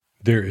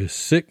There is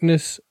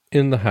sickness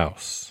in the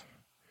house.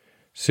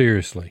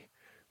 Seriously,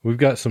 we've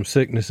got some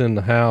sickness in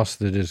the house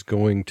that is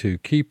going to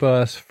keep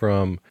us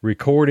from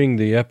recording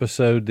the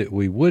episode that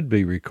we would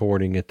be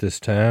recording at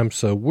this time.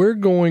 So we're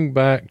going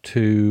back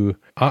to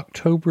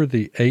October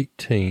the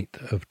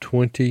 18th of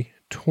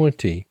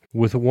 2020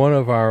 with one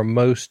of our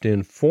most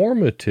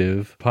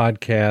informative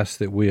podcasts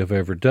that we have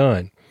ever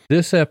done.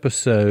 This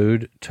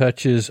episode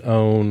touches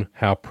on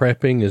how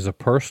prepping is a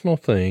personal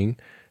thing,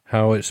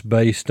 how it's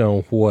based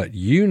on what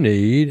you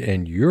need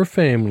and your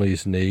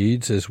family's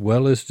needs, as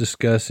well as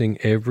discussing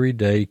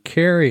everyday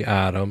carry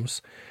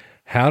items,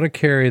 how to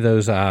carry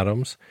those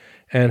items,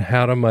 and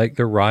how to make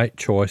the right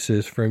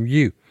choices from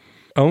you.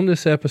 On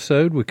this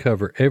episode, we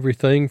cover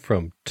everything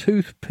from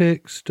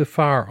toothpicks to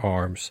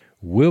firearms.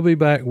 We'll be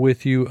back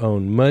with you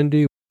on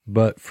Monday,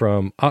 but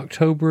from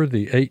October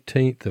the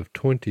 18th of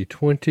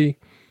 2020,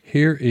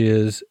 here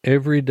is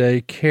everyday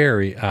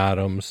carry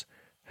items,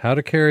 how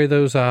to carry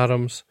those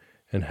items,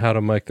 and how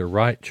to make the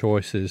right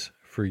choices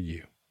for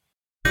you.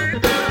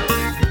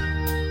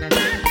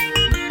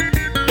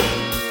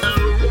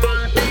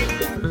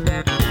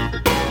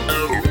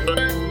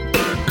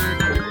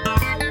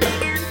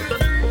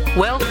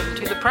 Welcome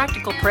to the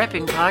Practical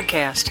Prepping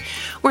Podcast.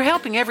 We're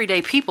helping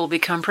everyday people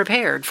become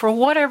prepared for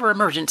whatever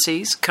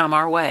emergencies come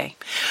our way.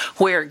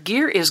 Where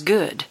gear is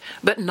good,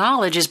 but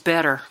knowledge is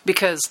better,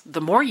 because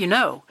the more you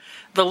know,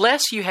 the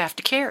less you have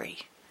to carry.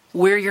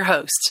 We're your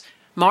hosts,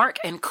 Mark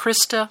and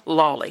Krista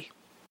Lawley.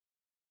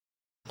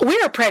 We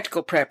are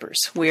Practical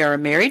Preppers. We are a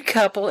married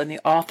couple and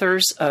the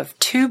authors of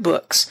 2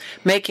 books,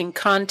 Making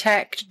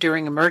Contact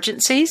During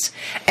Emergencies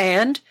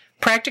and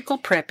Practical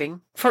Prepping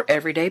for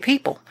Everyday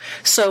People.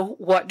 So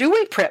what do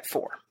we prep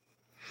for?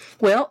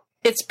 Well,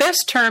 it's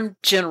best termed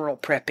general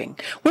prepping.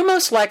 We're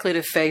most likely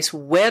to face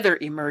weather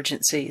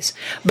emergencies,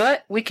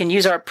 but we can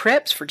use our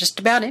preps for just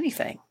about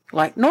anything,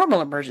 like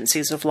normal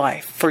emergencies of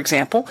life. For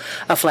example,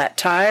 a flat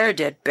tire, a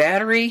dead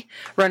battery,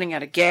 running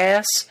out of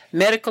gas,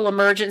 medical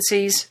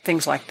emergencies,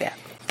 things like that.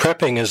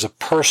 Prepping is a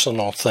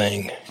personal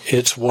thing.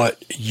 It's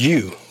what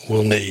you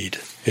will need.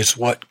 It's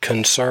what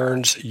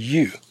concerns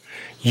you.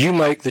 You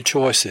make the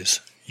choices.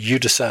 You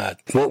decide.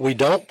 What we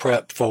don't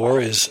prep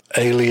for is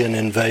alien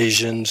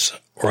invasions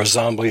or a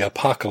zombie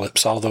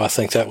apocalypse, although I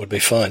think that would be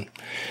fun.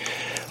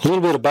 A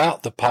little bit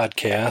about the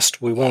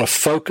podcast. We want to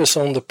focus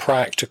on the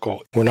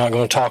practical. We're not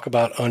going to talk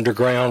about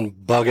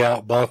underground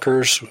bug-out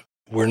bunkers.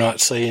 We're not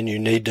saying you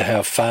need to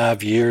have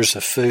 5 years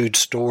of food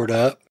stored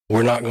up.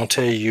 We're not going to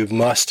tell you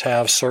must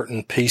have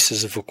certain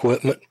pieces of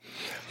equipment.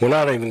 We're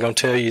not even going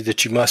to tell you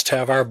that you must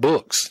have our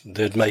books.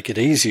 That'd make it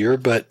easier,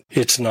 but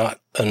it's not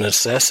a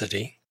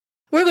necessity.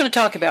 We're going to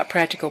talk about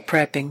practical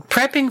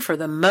prepping for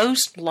the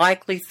most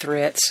likely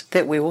threats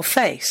that we will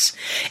face.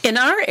 In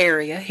our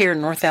area here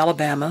in North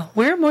Alabama,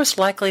 we're most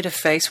likely to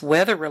face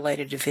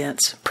weather-related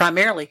events,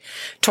 primarily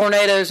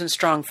tornadoes and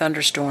strong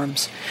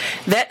thunderstorms.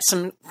 That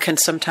can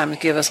sometimes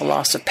give us a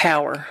loss of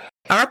power.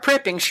 Our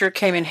prepping sure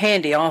came in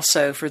handy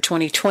also for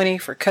 2020,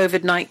 for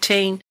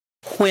COVID-19.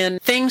 When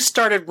things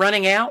started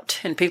running out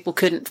and people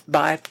couldn't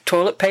buy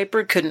toilet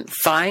paper, couldn't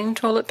find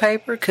toilet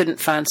paper, couldn't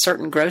find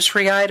certain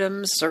grocery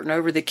items, certain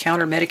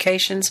over-the-counter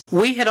medications,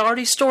 we had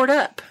already stored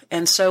up.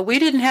 And so we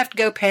didn't have to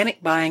go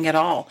panic buying at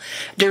all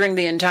during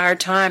the entire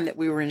time that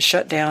we were in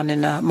shutdown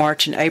in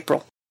March and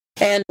April.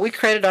 And we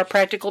credit our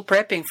practical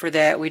prepping for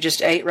that. We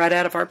just ate right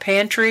out of our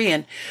pantry,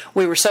 and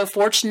we were so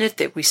fortunate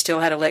that we still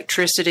had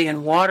electricity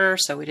and water,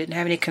 so we didn't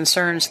have any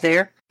concerns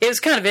there. It was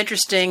kind of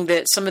interesting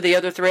that some of the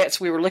other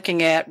threats we were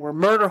looking at were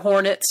murder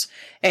hornets,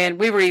 and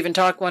we were even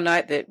talking one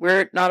night that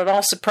we're not at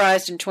all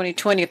surprised in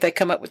 2020 if they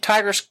come up with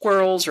tiger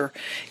squirrels or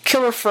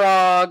killer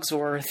frogs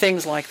or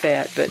things like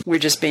that, but we're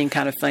just being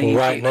kind of funny.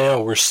 Right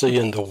now we're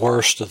seeing the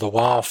worst of the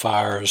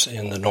wildfires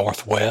in the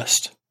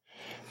Northwest.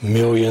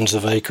 Millions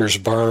of acres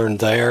burned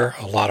there.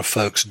 A lot of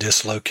folks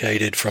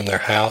dislocated from their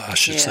house. I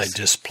should say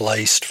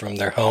displaced from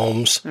their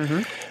homes.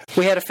 Mm-hmm.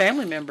 We had a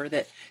family member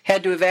that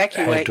had to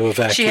evacuate.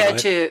 She had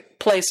to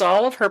place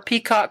all of her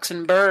peacocks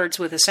and birds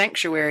with a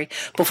sanctuary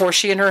before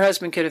she and her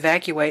husband could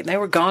evacuate, and they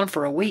were gone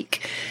for a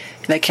week.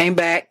 They came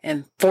back,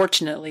 and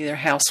fortunately their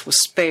house was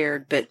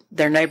spared, but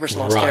their neighbors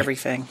lost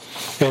everything.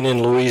 And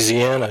in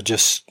Louisiana,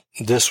 just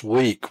this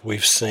week,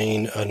 we've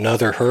seen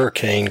another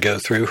hurricane go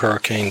through,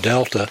 Hurricane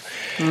Delta,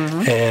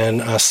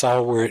 and I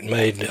saw where it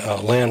made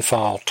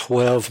landfall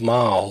 12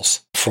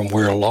 miles from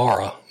where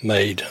Laura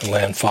made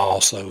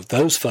landfall. So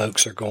those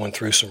folks are going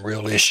through some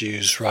real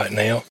issues right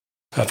now.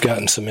 I've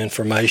gotten some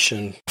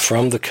information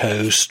from the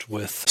coast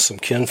with some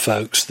kin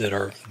folks that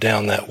are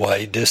down that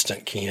way,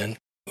 distant kin.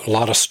 A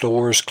lot of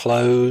stores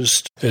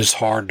closed. It's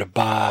hard to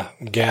buy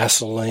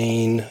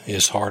gasoline.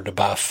 It's hard to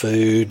buy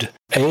food.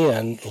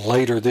 And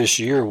later this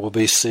year, we'll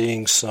be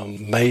seeing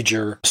some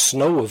major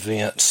snow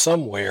events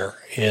somewhere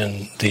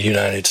in the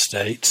United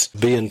States.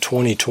 Being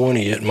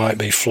 2020, it might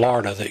be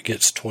Florida that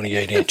gets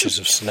 28 inches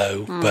of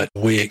snow, but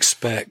we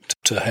expect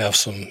to have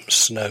some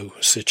snow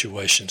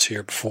situations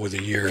here before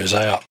the year is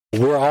out.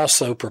 We're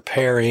also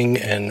preparing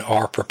and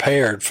are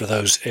prepared for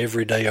those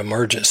everyday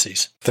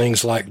emergencies,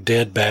 things like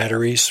dead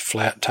batteries,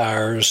 flat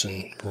tires,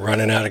 and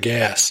running out of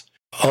gas.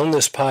 On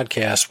this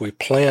podcast, we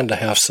plan to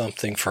have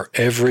something for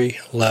every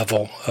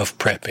level of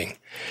prepping,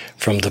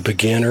 from the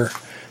beginner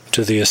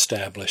to the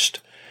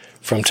established.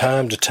 From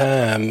time to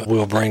time,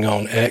 we'll bring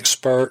on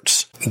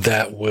experts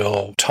that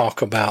will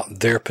talk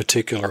about their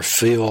particular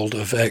field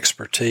of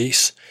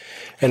expertise.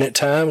 And at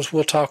times,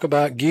 we'll talk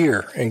about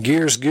gear, and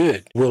gear's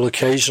good. We'll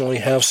occasionally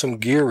have some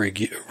gear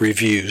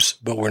reviews,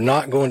 but we're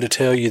not going to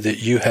tell you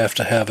that you have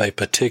to have a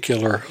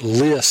particular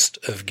list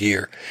of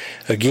gear.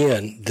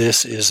 Again,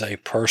 this is a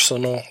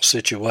personal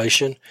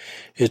situation.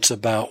 It's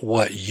about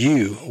what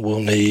you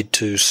will need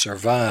to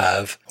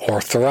survive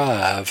or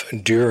thrive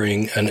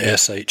during an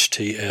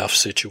SHTF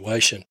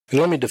situation. And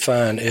let me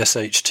define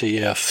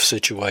SHTF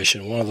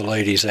situation. One of the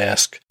ladies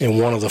asked in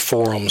one of the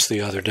forums the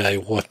other day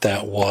what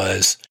that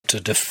was. To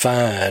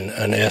define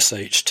an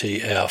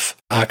SHTF,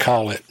 I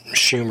call it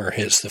Schumer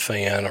hits the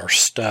fan or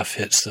stuff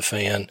hits the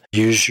fan.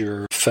 Use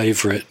your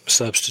favorite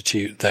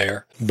substitute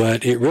there.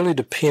 But it really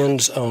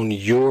depends on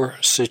your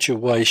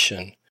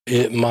situation.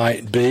 It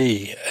might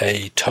be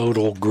a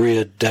total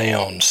grid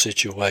down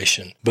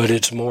situation, but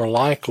it's more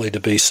likely to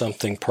be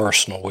something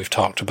personal. We've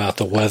talked about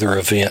the weather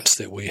events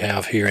that we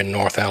have here in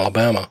North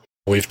Alabama.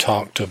 We've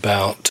talked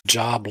about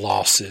job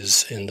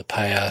losses in the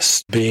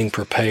past, being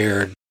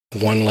prepared.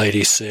 One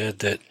lady said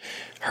that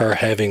her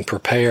having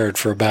prepared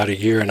for about a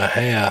year and a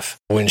half,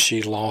 when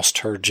she lost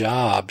her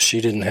job, she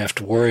didn't have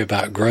to worry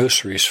about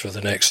groceries for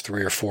the next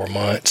 3 or 4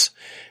 months,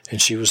 and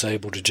she was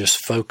able to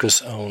just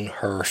focus on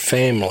her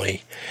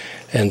family,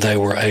 and they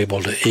were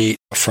able to eat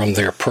from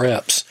their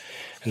preps.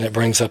 And that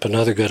brings up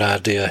another good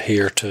idea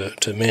here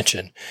to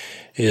mention,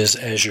 is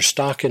as you're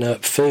stocking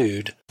up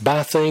food,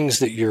 buy things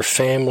that your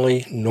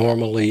family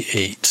normally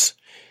eats.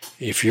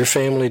 If your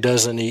family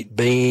doesn't eat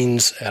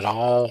beans at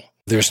all,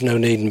 there's no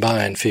need in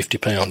buying 50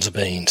 pounds of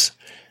beans.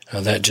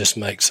 That just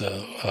makes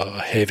a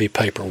heavy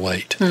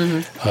paperweight.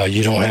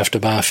 You don't have to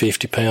buy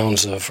 50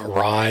 pounds of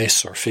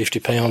rice or 50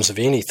 pounds of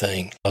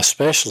anything,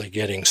 especially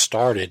getting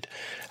started.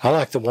 I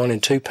like the 1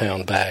 and 2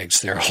 pound bags.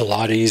 They're a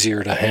lot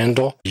easier to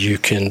handle. You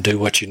can do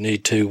what you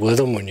need to with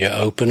them. When you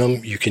open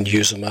them, you can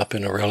use them up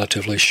in a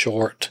relatively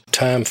short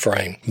time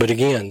frame. But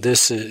again,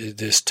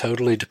 this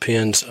totally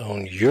depends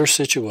on your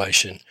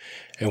situation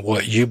and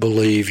what you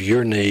believe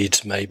your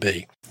needs may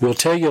be. We'll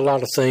tell you a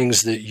lot of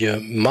things that you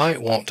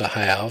might want to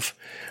have,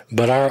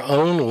 but our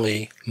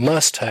only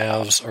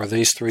must-haves are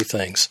these 3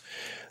 things: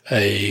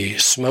 a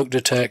smoke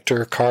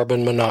detector,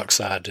 carbon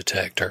monoxide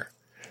detector,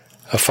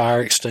 a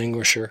fire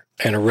extinguisher,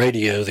 and a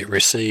radio that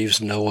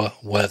receives NOAA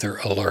weather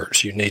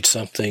alerts. You need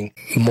something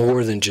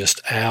more than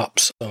just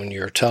apps on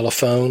your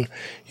telephone.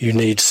 You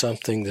need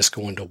something that's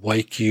going to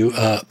wake you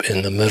up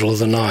in the middle of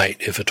the night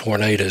if a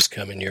tornado is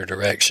coming your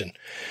direction.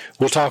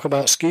 We'll talk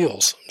about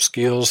skills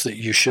that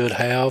you should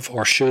have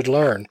or should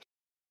learn.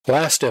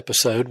 Last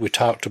episode, we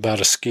talked about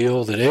a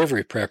skill that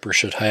every prepper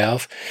should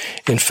have.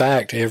 In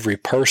fact, every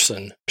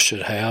person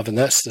should have, and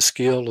that's the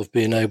skill of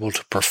being able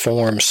to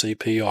perform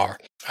CPR.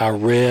 I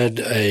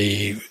read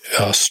a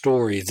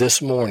story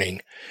this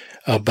morning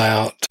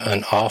about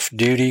an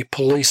off-duty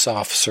police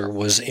officer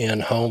was in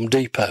Home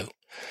Depot,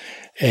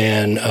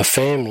 and a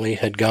family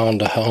had gone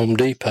to Home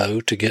Depot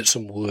to get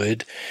some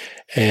wood,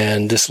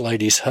 and this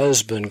lady's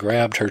husband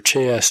grabbed her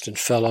chest and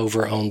fell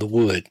over on the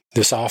wood.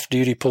 This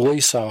off-duty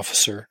police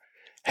officer,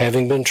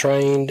 having been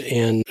trained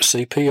in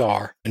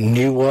CPR,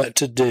 knew what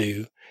to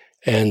do,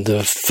 and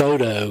the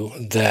photo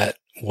that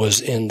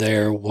was in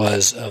there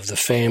was of the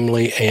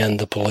family and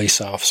the police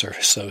officer.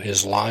 So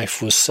his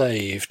life was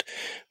saved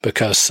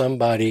because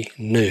somebody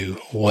knew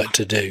what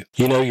to do.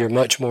 You know, you're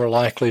much more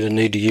likely to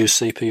need to use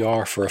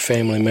CPR for a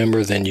family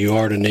member than you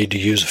are to need to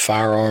use a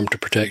firearm to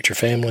protect your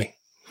family.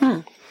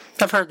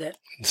 I've heard that.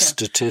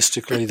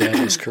 Statistically, that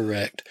is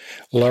correct.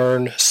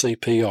 Learn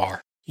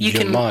CPR.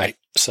 You might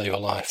save a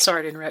life.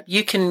 Sorry to interrupt.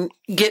 You can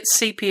get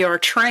CPR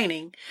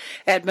training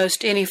at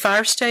most any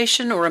fire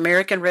station or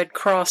American Red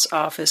Cross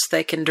office.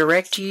 They can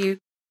direct you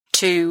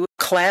to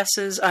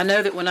classes. I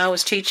know that when I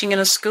was teaching in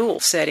a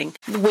school setting,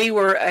 we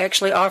were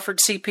actually offered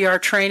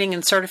CPR training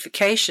and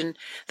certification.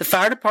 The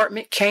fire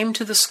department came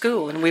to the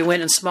school, and we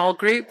went in small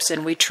groups,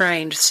 and we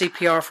trained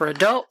CPR for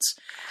adults.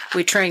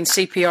 We trained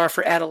CPR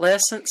for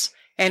adolescents.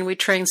 And we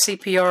train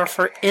CPR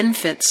for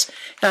infants,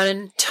 an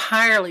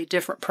entirely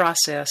different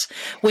process.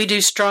 We do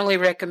strongly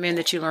recommend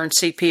that you learn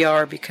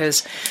CPR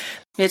because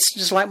it's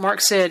just like Mark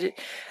said,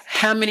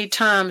 how many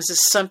times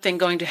is something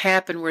going to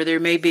happen where there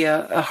may be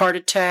a heart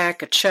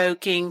attack, a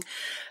choking,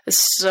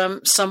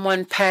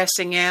 someone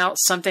passing out,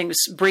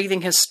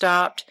 breathing has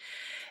stopped,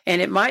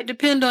 and it might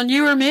depend on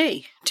you or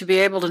me. to be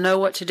able to know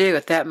what to do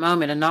at that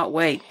moment and not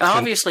wait.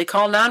 Obviously,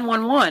 call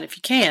 911 if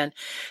you can,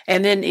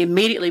 and then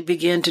immediately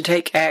begin to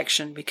take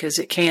action because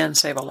it can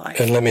save a life.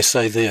 And let me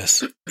say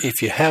this.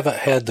 If you haven't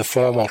had the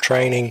formal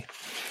training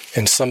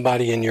and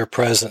somebody in your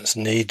presence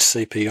needs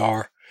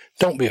CPR,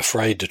 don't be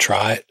afraid to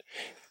try it.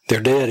 They're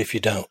dead if you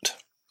don't.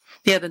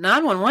 Yeah, the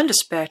 911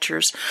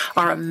 dispatchers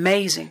are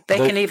amazing. They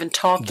can even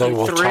talk you through it. They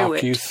will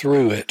talk you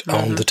through it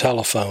on the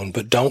telephone,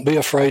 but don't be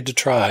afraid to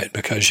try it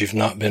because you've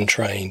not been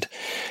trained.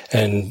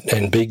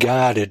 And be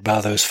guided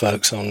by those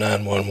folks on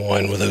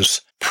 911 with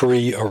those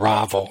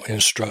pre-arrival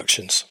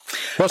instructions.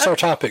 What's our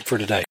topic for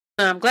today?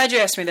 I'm glad you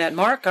asked me that,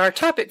 Mark. Our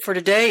topic for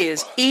today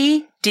is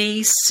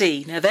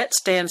EDC. Now, that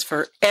stands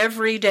for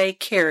Everyday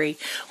Carry,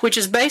 which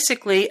is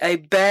basically a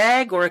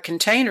bag or a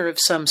container of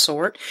some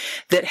sort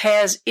that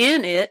has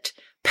in it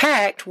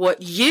packed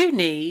what you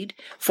need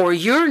for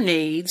your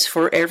needs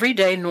for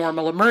everyday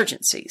normal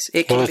emergencies.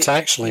 It's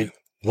actually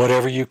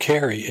whatever you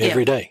carry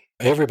every day.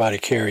 Everybody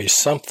carries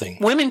something.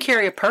 Women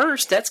carry a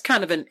purse. That's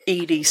kind of an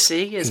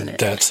EDC, isn't it?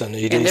 That's an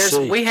EDC.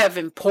 And we have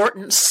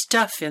important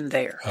stuff in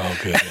there. Oh,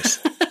 goodness.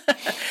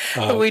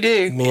 We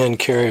do. Men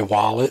carry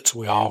wallets.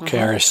 We all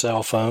carry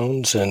cell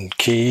phones and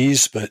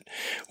keys, but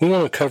we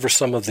want to cover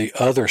some of the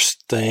other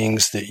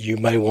things that you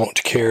may want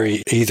to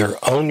carry either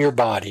on your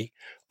body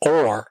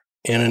or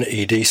in an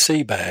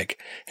EDC bag.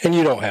 And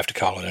you don't have to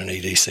call it an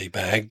EDC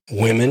bag.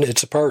 Women,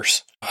 it's a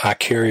purse. I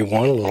carry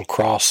one little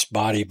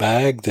crossbody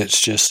bag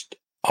that's just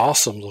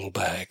awesome little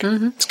bag.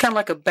 It's kind of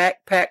like a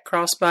backpack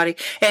crossbody.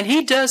 And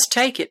he does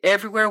take it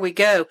everywhere we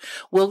go.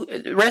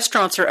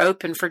 Restaurants are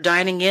open for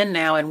dining in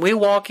now, and we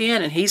walk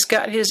in and he's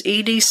got his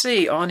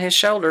EDC on his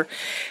shoulder.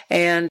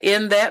 And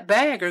in that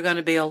bag are going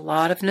to be a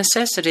lot of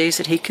necessities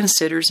that he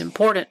considers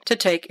important to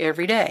take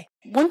every day.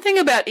 One thing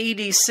about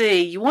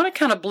EDC, you want to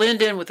kind of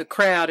blend in with the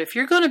crowd. If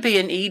you're going to be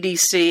an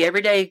EDC,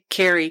 everyday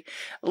carry,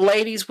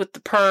 ladies with the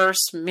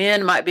purse,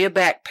 men might be a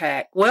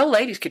backpack. Well,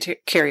 ladies could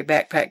carry a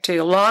backpack too.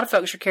 A lot of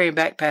folks are carrying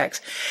backpacks.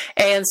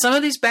 And some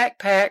of these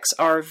backpacks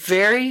are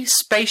very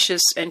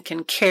spacious and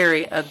can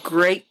carry a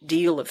great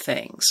deal of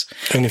things.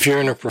 And if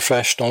you're in a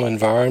professional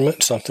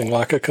environment, something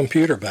like a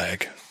computer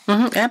bag.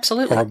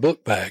 Absolutely. Or a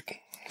book bag.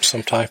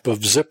 Some type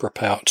of zipper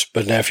pouch.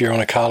 But now if you're on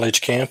a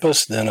college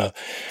campus, then a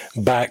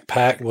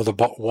backpack with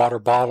a water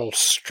bottle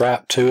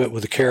strapped to it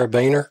with a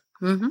carabiner,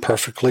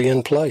 perfectly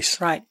in place.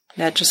 Right.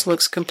 That just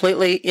looks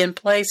completely in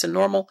place and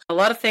normal. A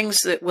lot of things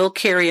that we'll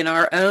carry in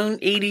our own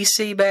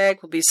EDC bag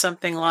will be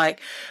something like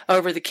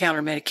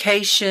over-the-counter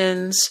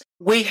medications.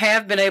 We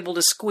have been able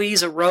to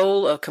squeeze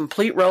a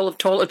complete roll of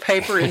toilet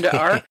paper into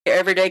our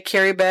everyday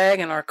carry bag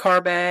and our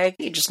car bag.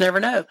 You just never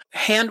know.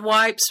 Hand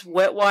wipes,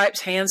 wet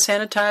wipes, hand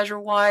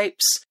sanitizer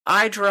wipes,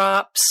 eye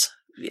drops,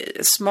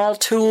 small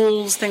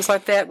tools, things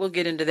like that. We'll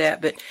get into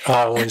that. But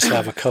I always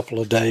have a couple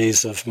of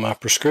days of my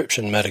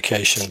prescription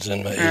medications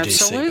in my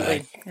EDC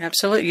bag.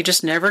 Absolutely. You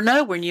just never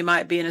know when you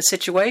might be in a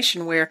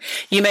situation where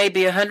you may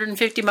be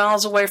 150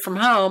 miles away from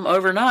home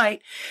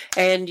overnight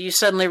and you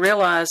suddenly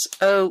realize,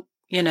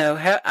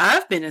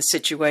 I've been in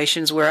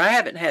situations where I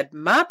haven't had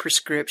my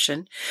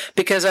prescription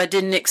because I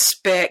didn't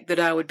expect that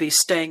I would be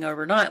staying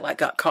overnight, like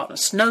got caught in a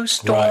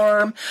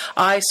snowstorm,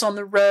 ice on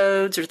the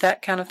roads, or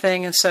that kind of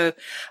thing. And so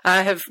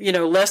I have,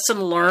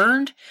 lesson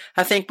learned.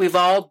 I think we've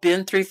all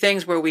been through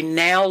things where we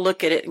now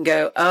look at it and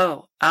go,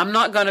 oh, I'm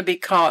not going to be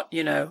caught,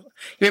 You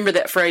remember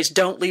that phrase,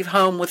 don't leave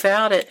home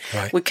without it?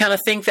 Right. We kind of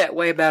think that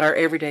way about our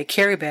everyday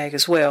carry bag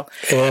as well.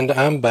 And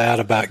I'm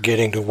bad about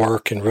getting to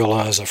work and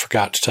realize I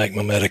forgot to take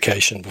my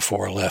medication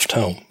before I left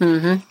home.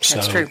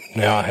 That's true.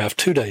 Now I have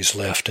 2 days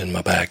left in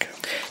my bag.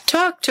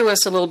 Talk to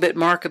us a little bit,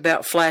 Mark,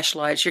 about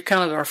flashlights. You're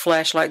kind of our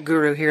flashlight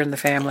guru here in the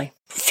family.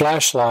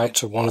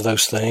 Flashlights are one of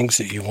those things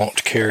that you want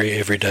to carry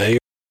every day.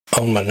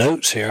 On my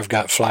notes here, I've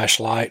got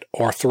flashlight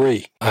or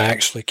 3. I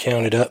actually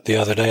counted up the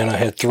other day, and I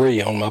had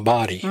 3 on my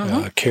body.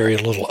 I carry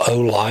a little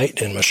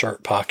O-light in my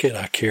shirt pocket.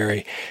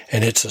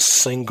 And it's a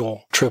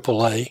single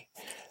AAA.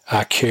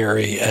 I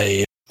carry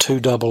a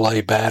 2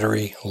 AA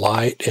battery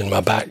light in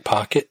my back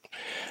pocket.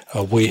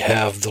 We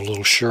have the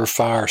little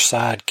Surefire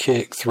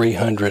Sidekick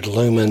 300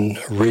 lumen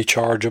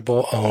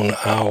rechargeable on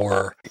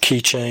our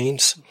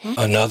keychains.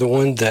 Another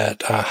one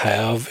that I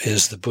have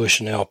is the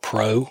Bushnell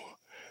Pro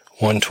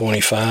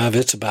 125.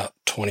 It's about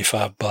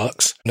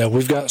 $25. Now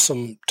we've got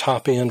some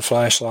top-end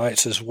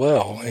flashlights as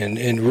well,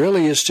 and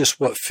really it's just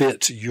what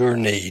fits your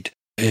need.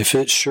 If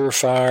it's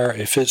Surefire,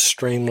 if it's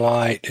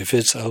Streamlight, if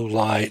it's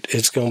O-Light,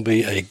 it's going to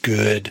be a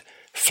good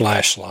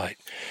flashlight.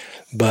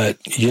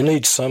 But you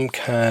need some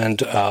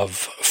kind of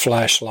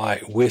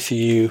flashlight with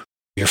you.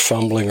 You're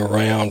fumbling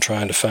around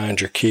trying to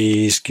find your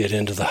keys, get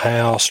into the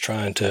house,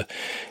 trying to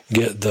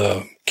get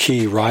the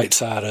key right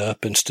side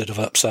up instead of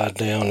upside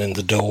down in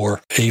the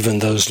door. Even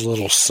those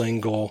little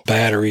single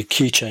battery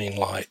keychain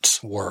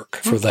lights work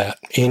for that.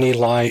 Any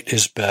light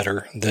is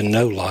better than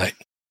no light.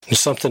 And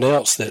something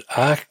else that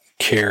I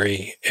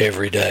carry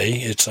every day,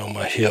 it's on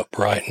my hip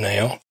right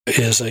now,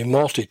 is a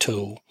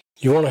multi-tool.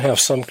 You want to have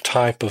some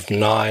type of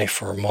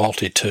knife or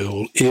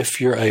multi-tool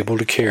if you're able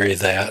to carry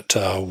that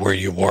where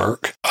you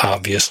work.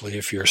 Obviously,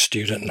 if you're a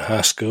student in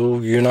high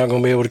school, you're not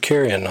going to be able to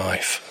carry a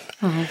knife.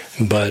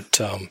 Mm-hmm.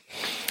 But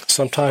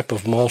some type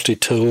of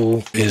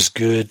multi-tool is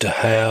good to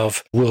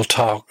have. We'll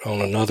talk on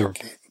another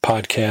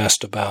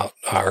podcast about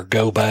our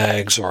go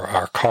bags or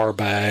our car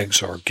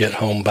bags or get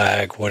home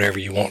bag, whatever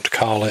you want to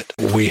call it.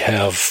 We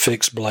have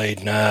fixed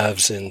blade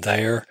knives in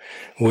there.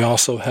 We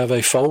also have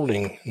a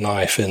folding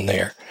knife in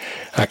there.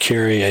 I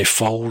carry a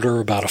folder,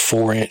 about a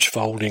 4-inch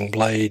folding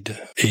blade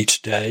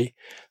each day.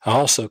 I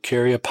also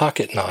carry a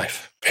pocket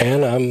knife,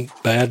 and I'm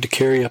bad to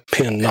carry a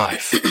pen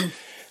knife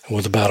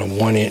with about a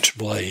 1-inch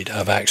blade.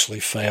 I've actually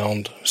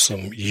found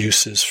some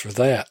uses for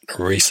that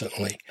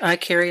recently. I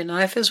carry a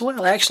knife as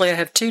well. Actually, I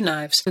have 2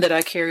 knives that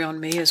I carry on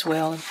me as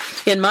well.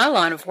 In my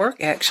line of work,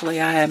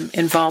 actually, I am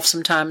involved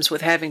sometimes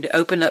with having to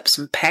open up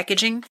some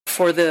packaging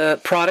for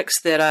the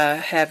products that I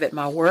have at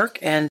my work,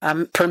 and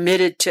I'm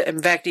permitted to, in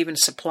fact, even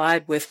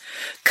supplied with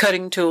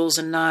cutting tools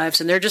and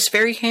knives, and they're just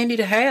very handy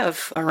to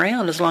have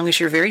around as long as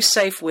you're very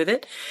safe with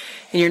it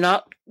and you're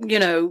not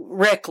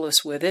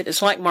reckless with it.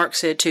 It's like Mark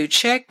said, too.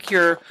 Check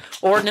your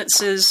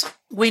ordinances.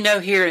 We know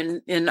here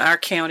in our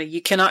county,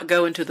 you cannot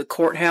go into the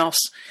courthouse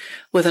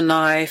with a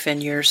knife,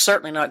 and you're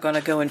certainly not going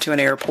to go into an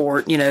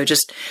airport.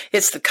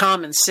 It's the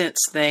common sense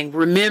thing.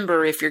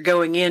 Remember, if you're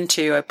going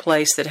into a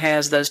place that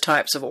has those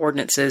types of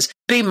ordinances,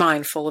 be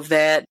mindful of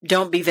that.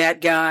 Don't be that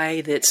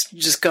guy that's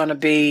just going to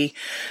be,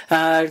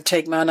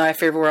 take my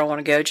knife everywhere I want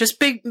to go. Just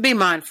be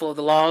mindful of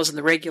the laws and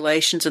the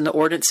regulations and the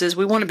ordinances.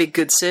 We want to be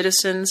good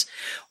citizens.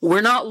 We're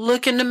not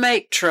looking to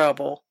make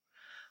trouble,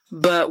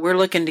 but we're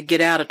looking to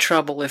get out of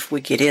trouble if we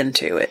get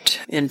into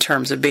it in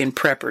terms of being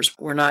preppers.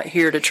 We're not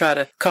here to try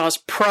to cause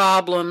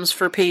problems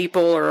for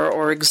people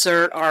or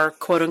exert our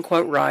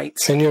quote-unquote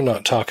rights. And you're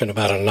not talking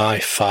about a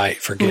knife fight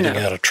for getting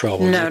out of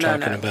trouble. You're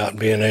talking about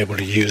being able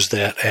to use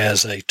that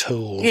as a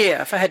tool.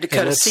 Yeah, if I had to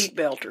cut a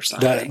seatbelt or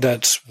something.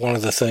 That's one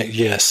of the things.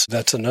 Yes,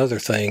 that's another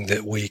thing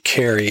that we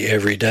carry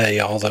every day,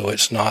 although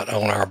it's not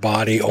on our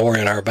body or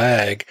in our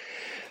bag,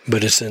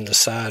 but it's in the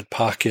side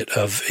pocket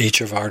of each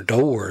of our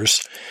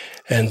doors.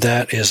 And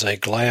that is a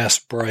glass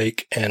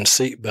break and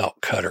seatbelt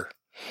cutter.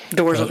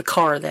 Doors of the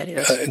car, that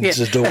is.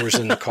 The doors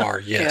in the car,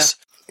 yes.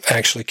 Yeah.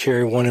 Actually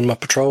carry one in my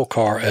patrol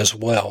car as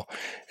well.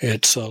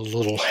 It's a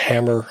little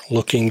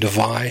hammer-looking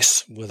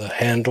device with a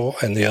handle,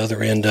 and the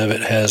other end of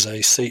it has a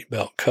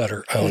seatbelt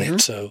cutter on it.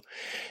 So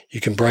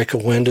you can break a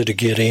window to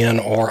get in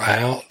or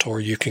out, or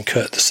you can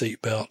cut the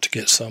seatbelt to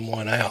get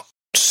someone out.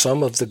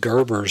 Some of the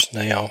Gerbers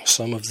now,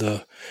 some of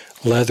the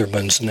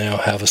Leathermans now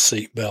have a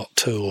seatbelt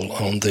tool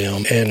on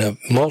them. And a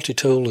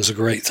multi-tool is a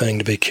great thing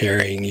to be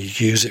carrying. You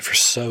use it for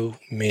so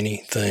many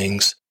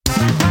things.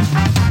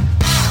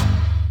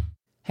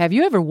 Have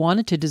you ever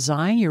wanted to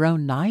design your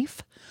own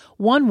knife?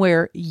 One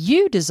where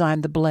you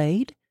design the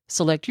blade,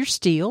 select your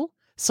steel,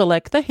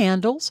 select the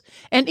handles,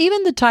 and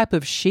even the type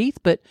of sheath,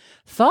 but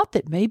thought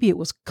that maybe it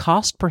was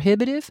cost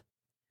prohibitive?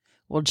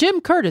 Well,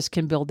 Jim Curtis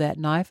can build that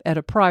knife at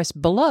a price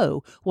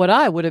below what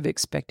I would have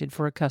expected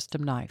for a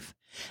custom knife.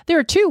 There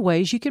are 2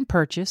 ways you can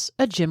purchase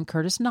a Jim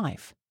Curtis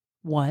knife.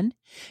 1,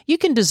 you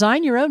can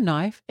design your own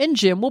knife and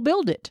Jim will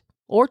build it.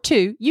 Or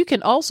 2, you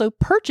can also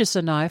purchase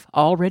a knife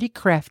already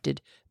crafted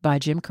by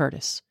Jim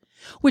Curtis.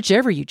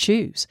 Whichever you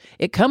choose,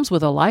 it comes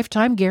with a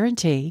lifetime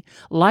guarantee,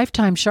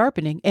 lifetime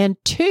sharpening, and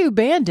 2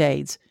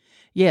 Band-Aids.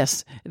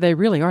 Yes, they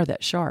really are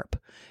that sharp.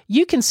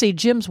 You can see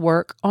Jim's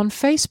work on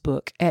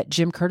Facebook at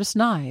Jim Curtis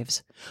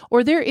Knives,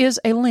 or there is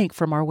a link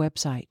from our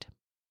website.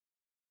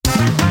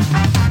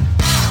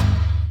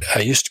 I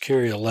used to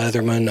carry a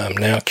Leatherman. I'm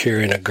now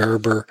carrying a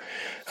Gerber.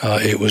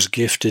 It was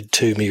gifted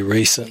to me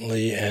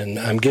recently, and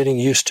I'm getting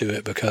used to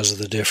it because of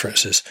the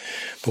differences.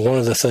 But one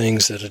of the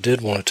things that I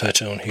did want to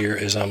touch on here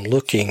is I'm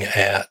looking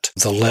at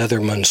the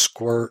Leatherman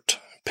Squirt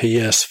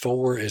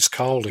PS4. It's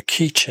called a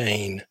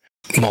keychain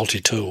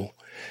multi-tool.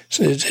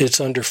 It's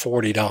under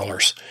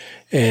 $40,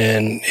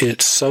 and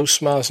it's so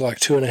small. It's like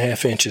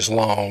 2.5 inches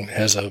long,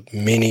 has a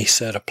mini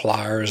set of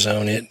pliers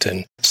on it,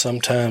 and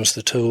sometimes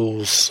the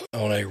tools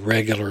on a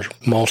regular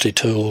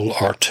multi-tool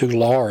are too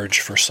large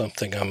for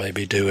something I may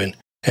be doing.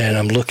 And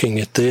I'm looking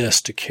at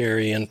this to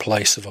carry in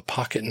place of a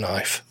pocket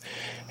knife.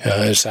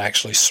 It's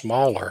actually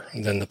smaller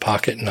than the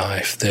pocket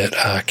knife that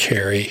I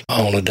carry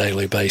on a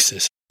daily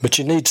basis. But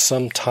you need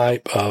some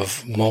type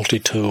of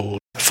multi-tool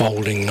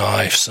folding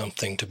knife,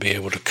 something to be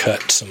able to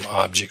cut some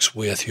objects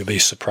with. You'll be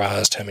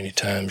surprised how many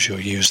times you'll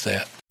use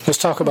that. Let's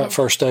talk about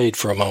first aid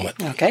for a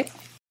moment. Okay.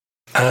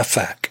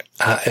 IFAK,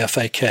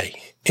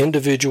 I-F-A-K,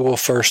 Individual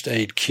First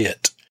Aid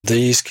Kit.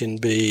 These can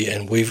be,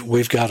 and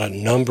we've got a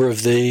number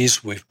of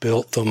these. We've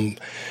built them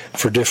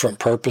for different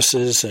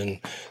purposes, and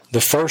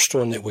the first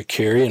one that we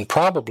carry, and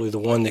probably the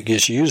one that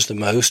gets used the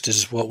most,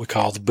 is what we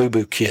call the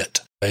Boo-Boo Kit.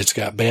 It's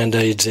got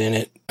Band-Aids in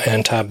it,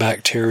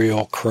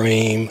 antibacterial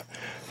cream,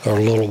 or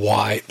little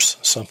wipes,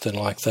 something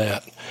like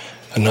that.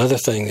 Another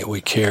thing that we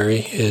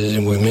carry is,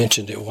 and we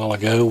mentioned it a while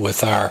ago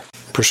with our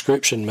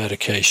prescription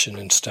medication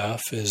and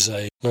stuff is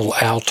a little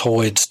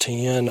Altoids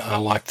 10. I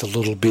like the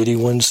little bitty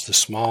ones, the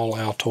small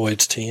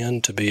Altoids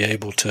 10, to be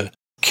able to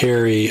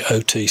carry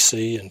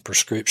OTC and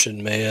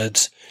prescription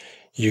meds.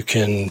 You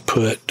can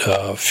put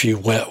a few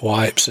wet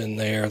wipes in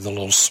there, the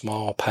little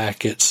small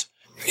packets.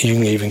 You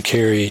can even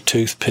carry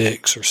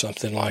toothpicks or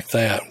something like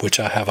that, which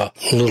I have a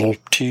little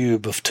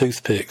tube of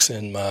toothpicks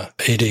in my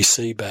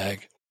EDC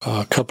bag.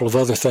 A couple of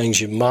other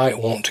things you might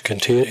want to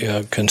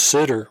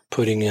consider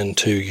putting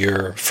into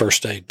your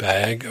first aid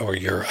bag or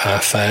your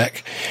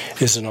IFAC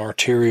is an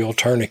arterial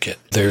tourniquet.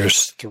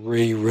 There's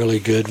 3 really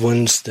good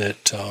ones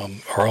that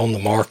are on the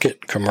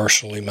market,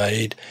 commercially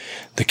made.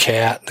 The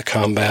CAT, the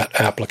Combat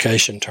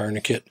Application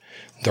Tourniquet,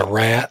 the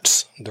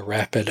RATS, the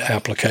Rapid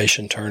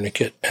Application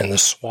Tourniquet, and the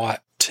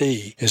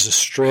SWAT-T is a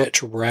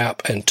stretch,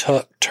 wrap, and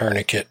tuck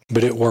tourniquet,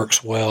 but it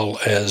works well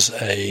as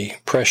a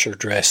pressure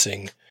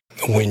dressing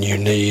when you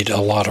need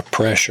a lot of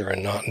pressure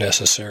and not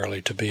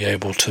necessarily to be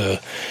able to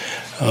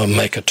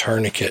make a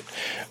tourniquet.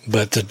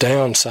 But the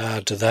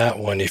downside to that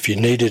one, if you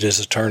need it as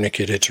a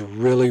tourniquet, it's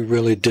really,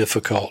 really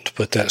difficult to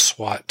put that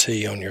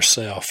SWAT-T on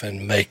yourself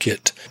and make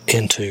it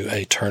into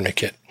a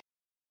tourniquet.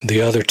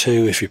 The other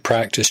 2, if you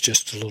practice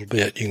just a little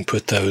bit, you can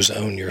put those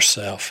on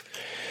yourself.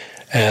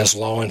 As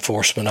law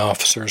enforcement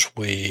officers,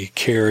 we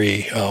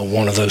carry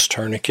one of those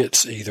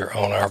tourniquets either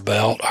on our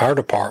belt. Our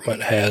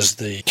department has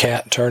the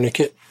CAT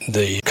tourniquet,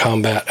 the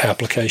Combat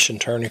Application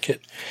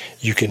Tourniquet.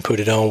 You can put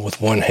it on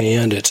with one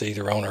hand. It's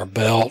either on our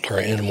belt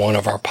or in one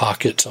of our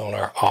pockets on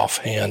our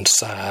offhand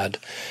side.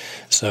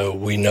 So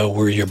we know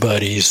where your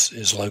buddy's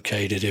is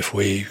located if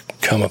we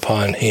come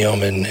upon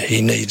him and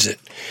he needs it.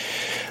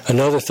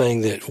 Another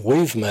thing that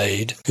we've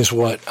made is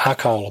what I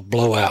call a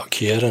blowout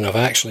kit, and I've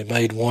actually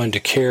made one to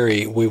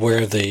carry. We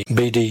wear the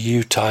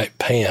BDU type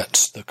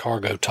pants, the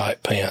cargo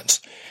type pants,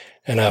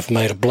 and I've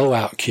made a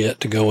blowout kit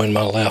to go in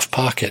my left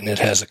pocket, and it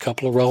has a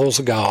couple of rolls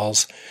of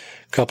gauze,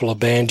 a couple of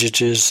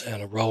bandages,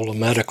 and a roll of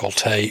medical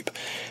tape,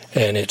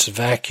 and it's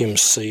vacuum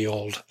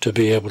sealed to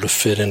be able to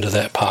fit into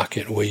that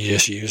pocket. We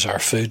just use our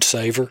food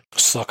saver,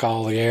 suck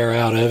all the air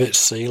out of it,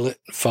 seal it,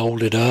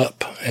 fold it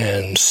up,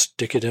 and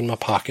stick it in my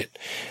pocket.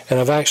 And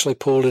I've actually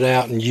pulled it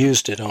out and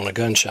used it on a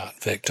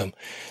gunshot victim.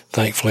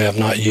 Thankfully, I've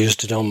not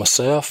used it on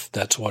myself.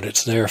 That's what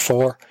it's there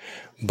for.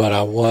 But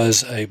I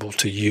was able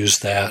to use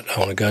that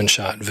on a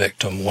gunshot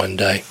victim one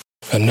day.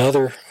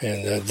 Another,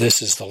 and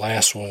this is the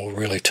last one we'll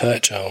really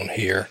touch on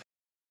here,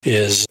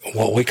 is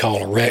what we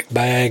call a rec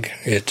bag.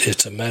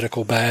 It's a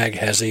medical bag,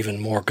 has even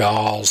more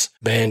gauze,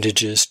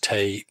 bandages,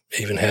 tape,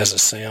 even has a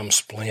SAM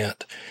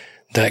splint.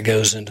 That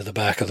goes into the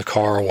back of the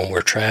car when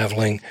we're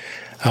traveling.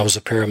 I was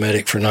a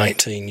paramedic for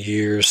 19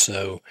 years,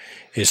 so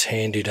it's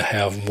handy to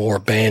have more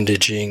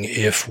bandaging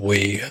if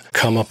we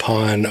come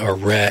upon a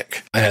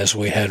wreck, as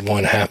we had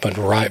one happen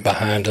right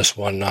behind us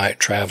one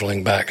night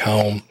traveling back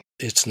home.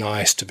 It's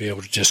nice to be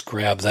able to just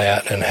grab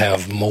that and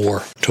have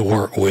more to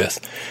work with.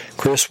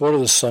 Chris, what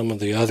are some of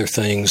the other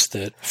things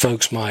that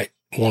folks might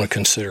want to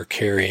consider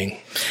carrying?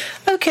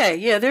 Okay,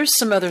 yeah, there's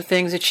some other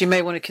things that you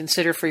may want to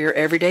consider for your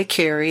everyday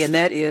carry, and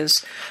that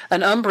is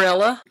an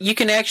umbrella. You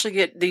can actually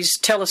get these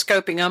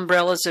telescoping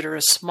umbrellas that are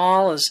as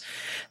small as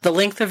the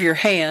length of your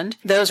hand.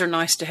 Those are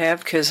nice to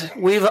have because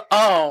we've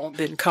all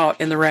been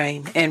caught in the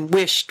rain and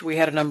wished we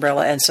had an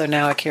umbrella, and so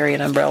now I carry an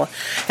umbrella.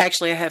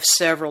 Actually, I have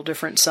several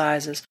different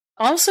sizes.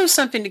 Also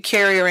something to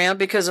carry around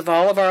because of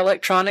all of our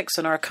electronics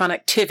and our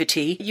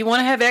connectivity. You want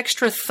to have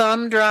extra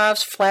thumb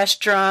drives, flash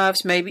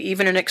drives, maybe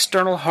even an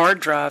external hard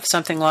drive,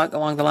 something like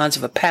along the lines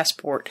of a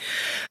passport.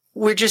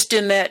 We're just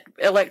in that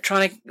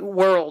electronic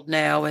world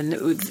now, and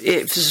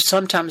it's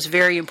sometimes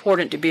very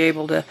important to be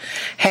able to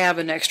have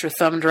an extra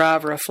thumb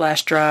drive or a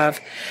flash drive.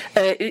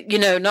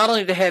 Not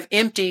only to have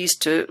empties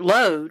to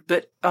load,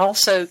 but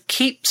also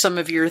keep some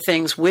of your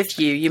things with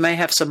you. You may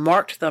have some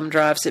marked thumb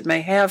drives that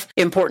may have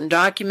important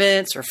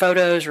documents or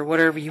photos or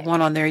whatever you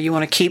want on there. You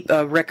want to keep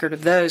a record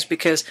of those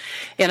because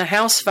in a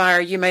house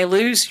fire, you may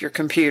lose your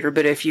computer,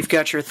 but if you've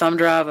got your thumb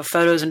drive of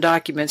photos and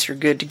documents, you're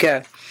good to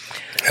go.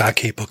 I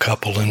keep a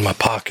couple in my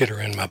pocket or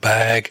in my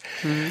bag.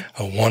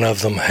 Mm-hmm. One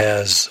of them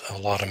has a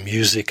lot of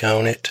music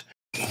on it.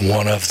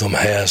 One of them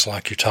has,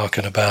 like you're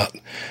talking about,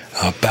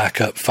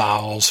 backup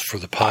files for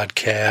the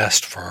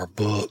podcast, for our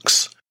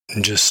books,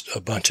 and just a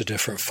bunch of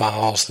different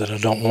files that I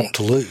don't want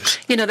to lose.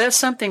 That's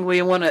something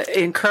we want to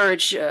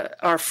encourage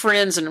our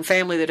friends and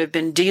family that have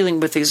been dealing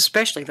with these,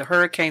 especially the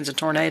hurricanes and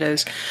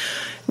tornadoes.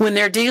 When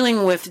they're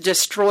dealing with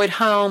destroyed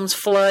homes,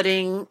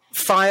 flooding,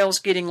 files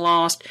getting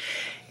lost,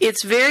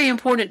 it's very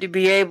important to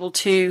be able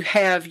to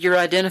have your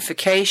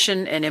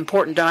identification and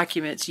important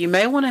documents. You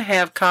may want to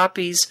have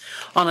copies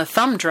on a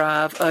thumb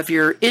drive of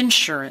your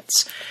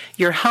insurance,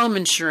 your home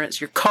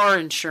insurance, your car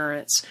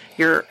insurance,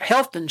 your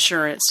health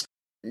insurance.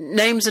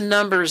 names and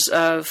numbers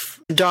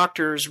of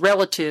doctors,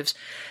 relatives,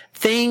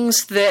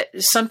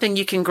 something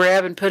you can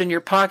grab and put in your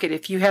pocket.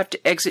 If you have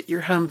to exit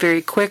your home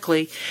very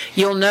quickly,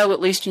 you'll know, at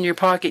least in your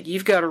pocket,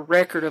 you've got a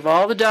record of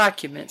all the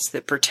documents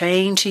that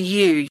pertain to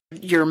you,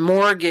 your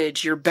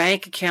mortgage, your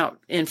bank account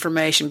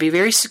information. Be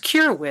very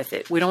secure with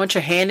it. We don't want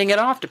you handing it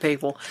off to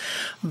people.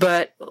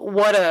 But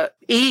what a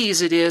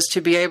ease it is to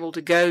be able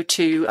to go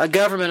to a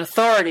government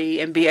authority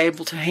and be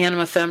able to hand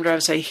them a thumb drive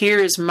and say, here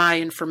is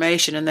my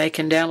information, and they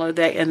can download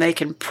that and they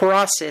can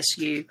process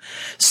you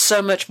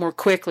so much more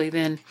quickly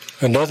than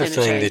another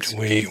thing that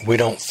we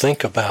don't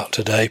think about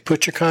today.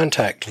 Put your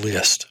contact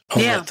list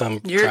on that thumb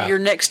drive. Your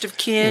next of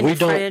kin, your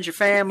friends, your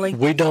family.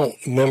 We don't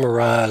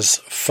memorize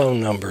phone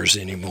numbers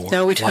anymore.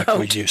 No, we don't. Like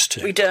we used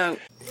to. We don't.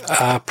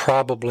 I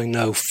probably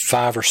know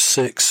 5 or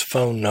 6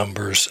 phone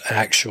numbers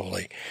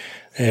actually.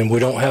 And we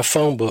don't have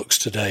phone books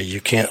today.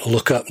 You can't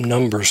look up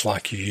numbers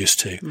like you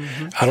used to.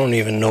 Mm-hmm. I don't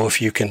even know if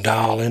you can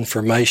dial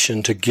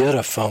information to get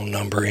a phone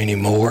number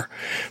anymore,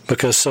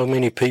 because so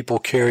many people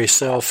carry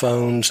cell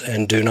phones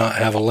and do not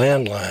have a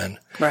landline.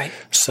 Right.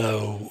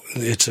 So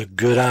it's a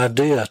good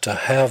idea to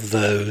have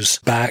those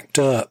backed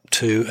up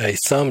to a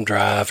thumb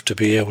drive to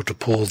be able to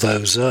pull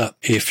those up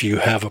if you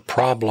have a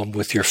problem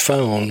with your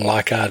phone,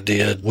 like I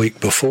did week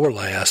before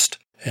last.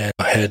 And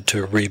I had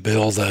to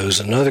rebuild those.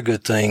 Another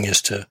good thing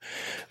is to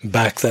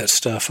back that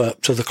stuff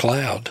up to the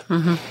cloud.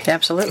 Mm-hmm.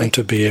 Absolutely. And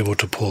to be able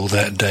to pull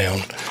that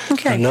down.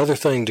 Okay. Another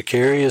thing to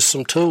carry is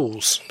some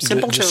tools.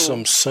 Just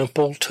some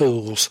simple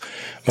tools.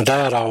 My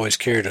dad always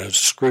carried a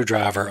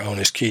screwdriver on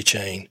his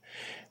keychain,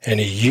 and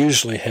he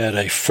usually had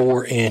a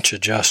 4-inch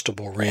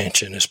adjustable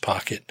wrench in his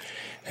pocket.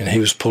 And he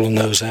was pulling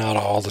those out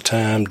all the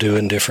time,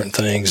 doing different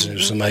things. Mm-hmm. It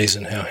was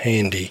amazing how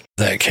handy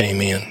that came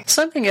in.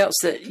 Something else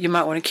that you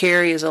might want to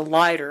carry is a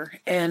lighter.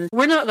 And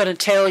we're not going to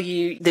tell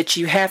you that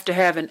you have to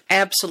have an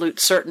absolute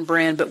certain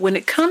brand, but when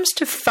it comes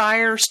to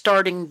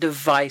fire-starting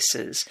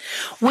devices,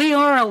 we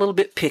are a little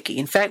bit picky.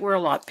 In fact, we're a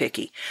lot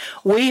picky.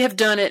 We have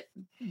done it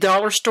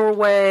dollar store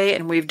way,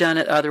 and we've done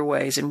it other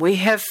ways. And we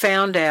have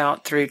found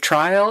out through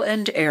trial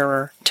and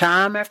error,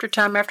 time after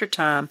time after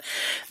time,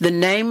 the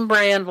name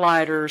brand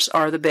lighters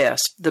are the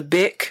best, the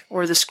Bic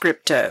or the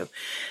Scripto.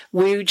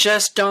 We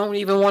just don't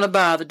even want to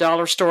buy the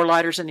dollar store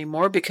lighters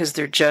anymore because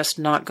they're just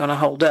not going to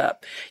hold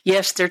up.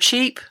 Yes, they're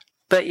cheap,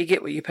 but you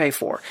get what you pay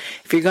for.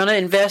 If you're going to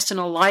invest in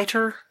a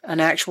lighter,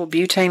 an actual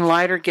butane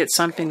lighter, get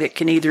something that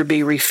can either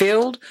be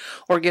refilled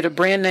or get a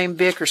brand name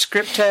Bic or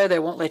Scripto. They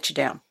won't let you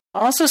down.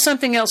 Also,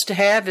 something else to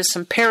have is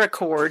some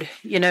paracord.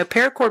 You know,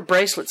 paracord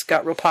bracelets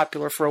got real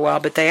popular for a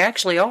while, but they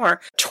actually are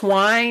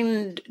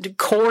twined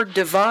cord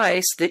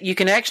device that you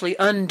can actually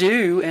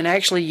undo and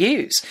actually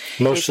use.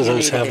 Most of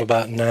those have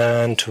about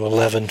 9 to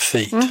 11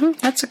 feet. Mm-hmm.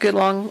 That's a good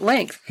long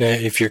length. Now,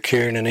 if you're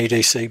carrying an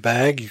EDC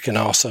bag, you can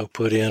also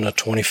put in a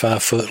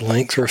 25-foot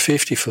length or a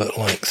 50-foot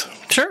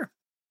length. Sure.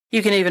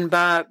 You can even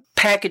buy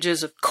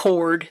packages of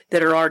cord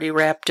that are already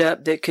wrapped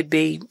up that could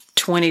be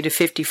 20 to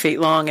 50 feet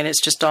long, and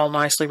it's just all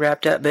nicely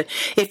wrapped up. But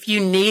if you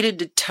needed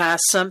to tie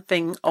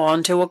something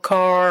onto a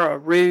car or a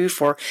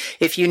roof, or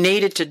if you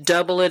needed to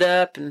double it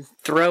up and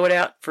throw it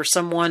out for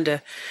someone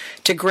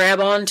to grab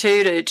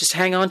onto, to just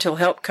hang on till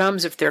help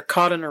comes if they're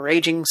caught in a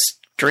raging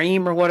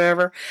stream or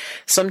whatever,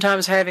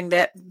 sometimes having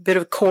that bit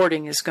of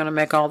cording is going to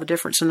make all the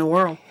difference in the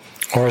world.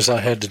 Or as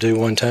I had to do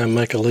one time,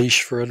 make a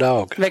leash for a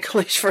dog. Make a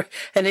leash for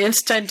an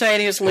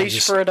instantaneous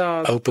leash for a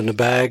dog. Open the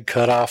bag,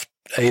 cut off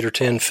 8 or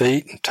 10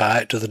 feet, and tie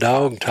it to the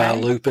dog, and tie a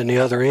loop in the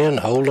other end,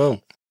 hold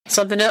on.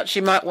 Something else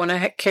you might want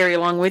to carry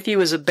along with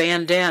you is a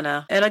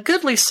bandana, and a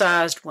goodly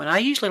sized one. I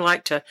usually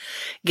like to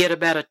get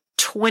about a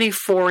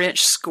 24-inch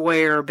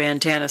square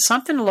bandana,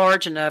 something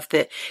large enough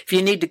that if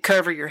you need to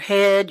cover your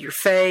head, your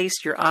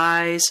face, your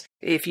eyes,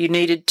 if you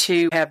needed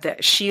to have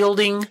that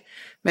shielding,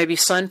 maybe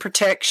sun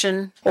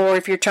protection, or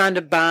if you're trying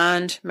to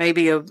bind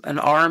maybe an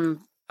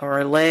arm or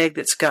a leg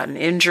that's gotten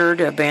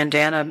injured, a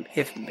bandana,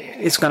 if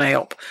it's going to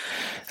help.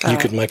 You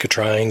could make a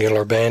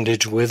triangular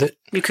bandage with it.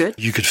 You could.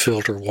 You could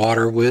filter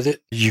water with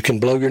it. You can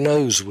blow your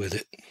nose with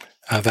it.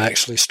 I've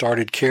actually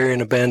started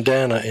carrying a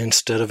bandana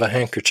instead of a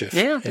handkerchief.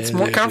 Yeah, it's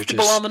more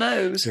comfortable on the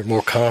nose. They're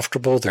more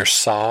comfortable. They're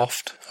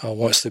soft.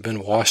 Once they've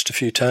been washed a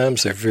few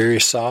times, they're very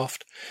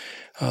soft.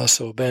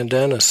 So a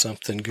bandana is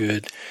something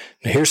good.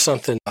 Now, here's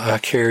something I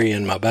carry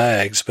in my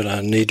bags, but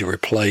I need to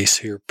replace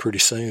here pretty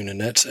soon,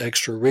 and that's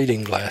extra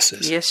reading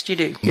glasses. Yes, you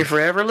do. You're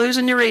forever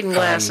losing your reading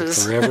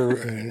glasses. Forever.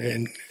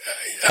 And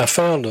I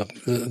found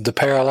the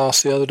pair I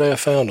lost the other day. I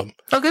found them.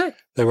 Oh, good.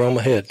 They were on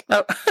my head.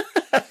 Oh,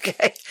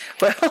 okay.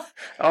 Well,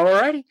 all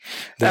righty.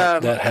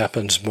 That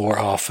happens more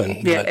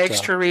often. Yeah, but,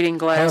 extra reading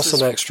glasses. Have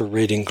some extra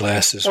reading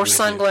glasses. Or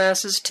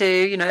sunglasses, too.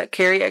 You know,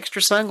 carry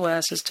extra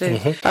sunglasses, too.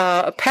 Mm-hmm.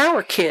 A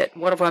power kit.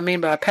 What do I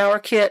mean by a power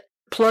kit?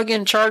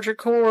 Plug-in charger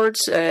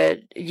cords,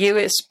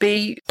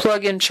 USB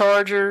plug-in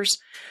chargers.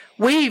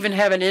 We even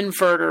have an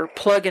inverter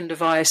plug-in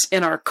device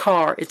in our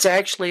car. It's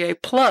actually a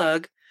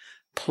plug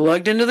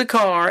plugged into the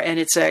car, and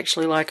it's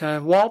actually like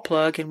a wall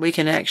plug, and we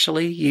can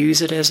actually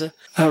use it as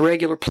a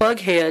regular plug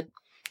head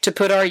to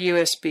put our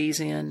USBs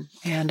in.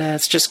 And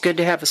it's just good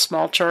to have a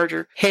small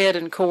charger head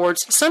and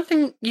cords,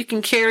 something you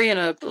can carry in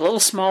a little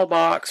small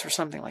box or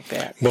something like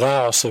that. But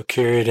I also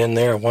carry it in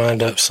there,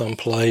 wind up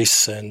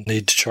someplace and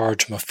need to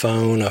charge my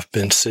phone. I've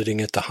been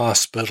sitting at the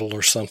hospital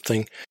or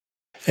something,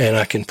 and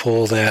I can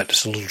pull that.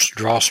 It's a little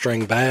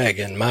drawstring bag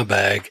in my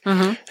bag,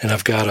 and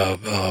I've got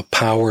a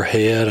power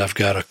head. I've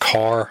got a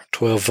car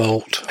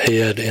 12-volt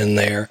head in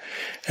there,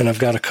 and I've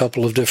got a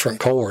couple of different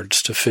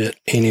cords to fit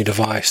any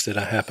device that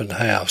I happen to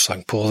have. So I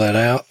can pull that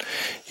out,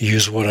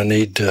 use what I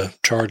need to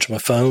charge my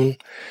phone,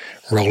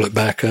 roll it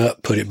back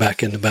up, put it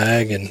back in the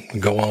bag,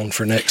 and go on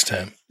for next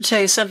time. I'll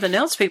tell you something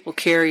else people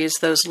carry is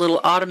those little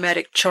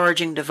automatic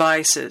charging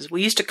devices.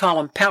 We used to call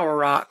them Power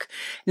Rock.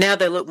 Now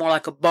they look more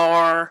like a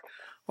bar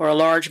or a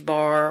large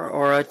bar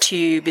or a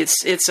tube.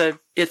 It's a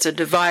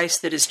device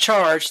that is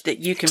charged that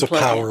you can plug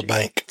It's a power into.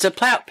 bank. It's a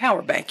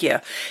power bank,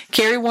 yeah.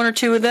 Carry one or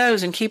two of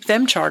those and keep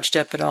them charged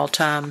up at all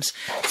times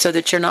so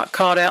that you're not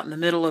caught out in the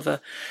middle of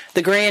the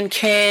Grand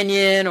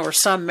Canyon or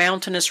some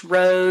mountainous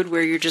road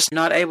where you're just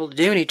not able to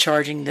do any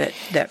charging.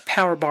 That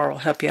power bar will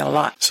help you out a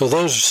lot. So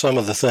those are some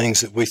of the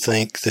things that we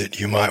think that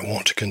you might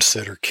want to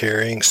consider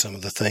carrying, some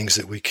of the things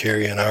that we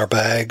carry in our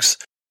bags,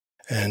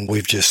 and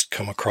we've just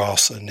come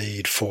across a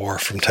need for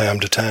from time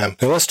to time.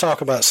 Now let's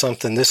talk about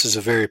something. This is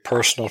a very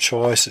personal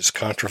choice. It's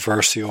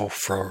controversial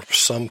for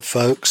some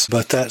folks,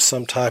 but that's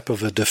some type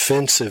of a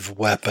defensive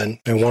weapon.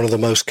 And one of the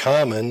most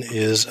common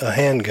is a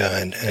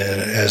handgun.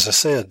 And as I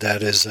said,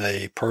 that is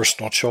a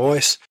personal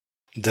choice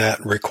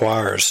that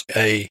requires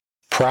a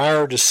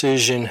prior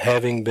decision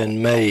having been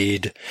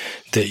made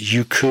that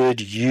you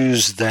could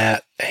use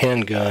that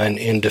handgun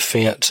in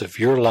defense of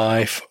your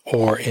life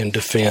or in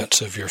defense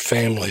of your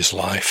family's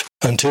life.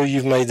 Until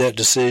you've made that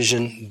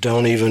decision,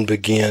 don't even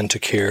begin to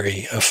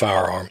carry a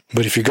firearm.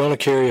 But if you're going to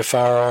carry a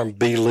firearm,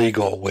 be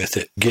legal with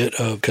it. Get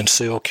a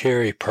concealed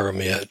carry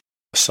permit.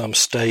 Some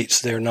states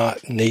they're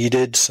not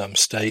needed. Some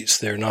states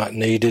they're not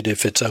needed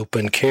if it's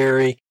open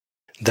carry.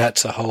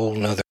 That's a whole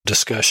nother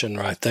discussion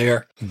right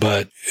there.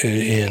 But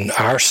in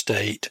our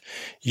state,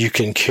 you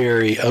can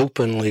carry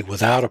openly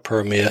without a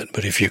permit,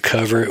 but if you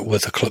cover it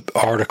with an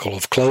article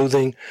of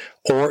clothing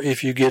or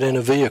if you get in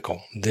a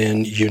vehicle,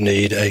 then you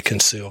need a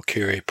concealed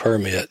carry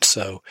permit.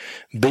 So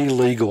be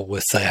legal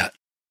with that.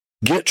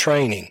 Get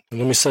training.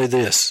 Let me say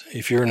this.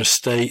 If you're in a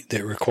state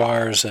that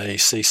requires a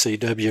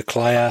CCW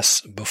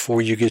class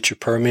before you get your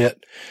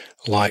permit,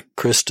 like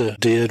Krista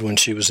did when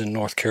she was in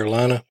North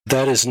Carolina,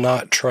 that is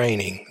not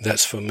training.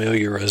 That's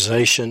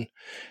familiarization,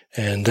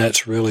 and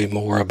that's really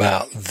more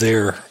about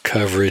their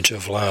coverage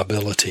of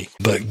liability.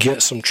 But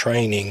get some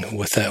training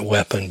with that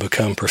weapon.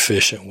 Become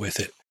proficient with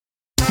it.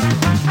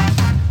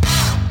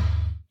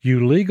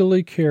 You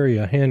legally carry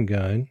a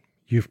handgun.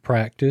 You've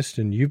practiced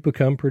and you've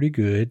become pretty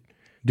good.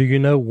 Do you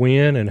know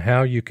when and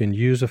how you can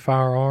use a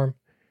firearm?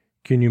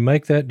 Can you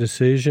make that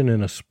decision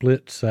in a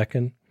split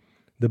second?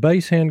 The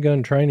base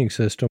handgun training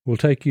system will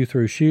take you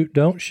through shoot,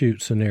 don't shoot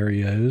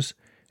scenarios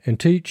and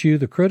teach you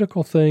the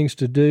critical things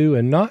to do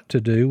and not to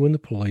do when the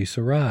police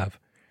arrive.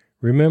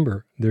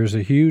 Remember, there's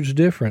a huge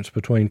difference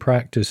between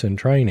practice and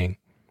training.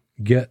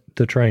 Get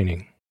the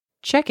training.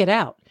 Check it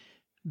out.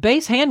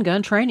 Base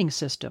Handgun Training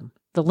System.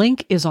 The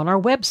link is on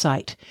our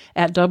website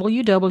at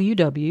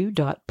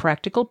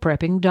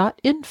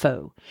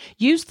www.practicalprepping.info.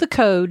 Use the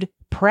code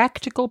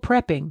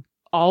PRACTICALPREPPING,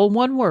 all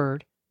one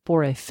word,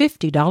 for a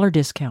 $50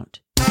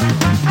 discount.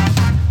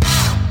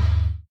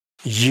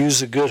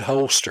 Use a good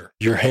holster.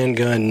 Your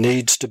handgun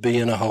needs to be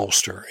in a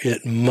holster.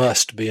 It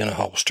must be in a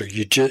holster.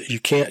 You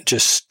can't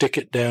just stick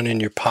it down in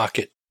your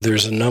pocket.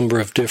 There's a number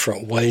of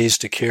different ways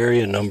to carry,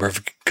 a number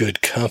of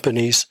good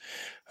companies.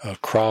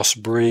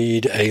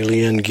 Crossbreed,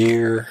 Alien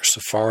Gear,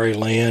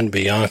 Safariland,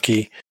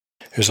 Bianchi.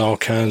 There's all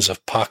kinds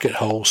of pocket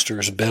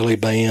holsters, belly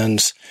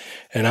bands.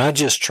 And I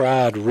just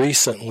tried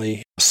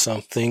recently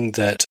something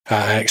that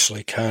I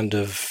actually kind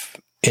of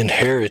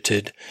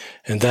inherited,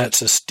 and that's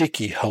a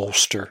sticky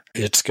holster.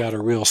 It's got a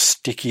real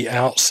sticky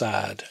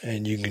outside,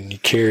 and you can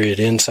carry it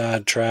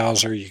inside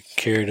trouser, you can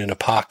carry it in a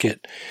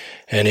pocket,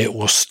 and it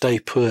will stay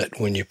put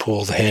when you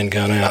pull the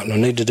handgun out. And I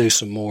need to do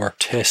some more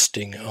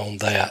testing on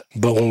that.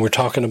 But when we're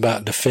talking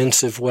about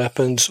defensive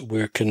weapons,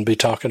 we can be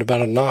talking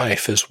about a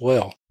knife as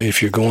well.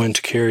 If you're going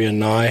to carry a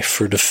knife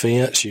for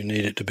defense, you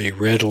need it to be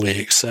readily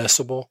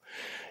accessible.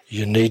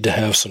 You need to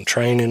have some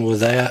training with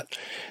that.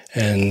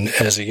 And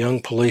as a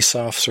young police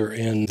officer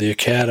in the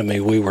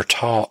academy, we were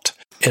taught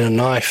in a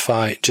knife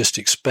fight, just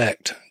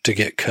expect to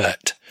get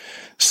cut.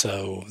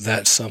 So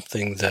that's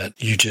something that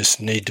you just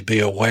need to be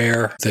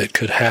aware that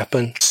could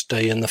happen.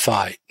 Stay in the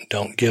fight.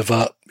 Don't give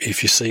up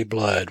if you see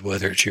blood,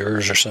 whether it's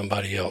yours or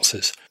somebody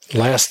else's.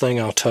 Last thing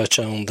I'll touch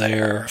on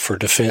there for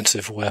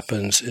defensive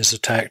weapons is a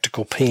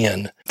tactical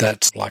pen.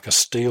 That's like a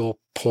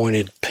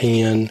steel-pointed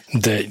pen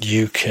that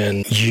you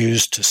can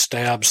use to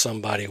stab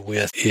somebody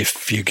with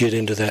if you get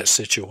into that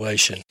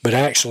situation. But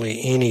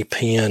actually, any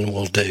pen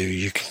will do.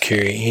 You can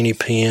carry any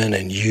pen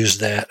and use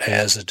that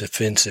as a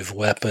defensive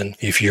weapon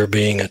if you're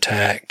being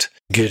attacked.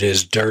 Get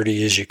as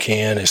dirty as you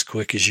can, as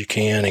quick as you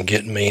can, and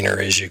get meaner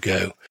as you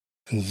go.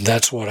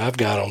 That's what I've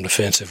got on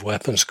defensive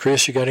weapons.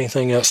 Chris, you got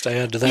anything else to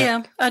add to that?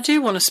 Yeah, I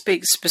do want to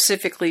speak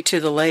specifically to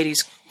the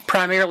ladies,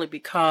 primarily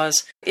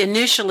because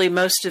initially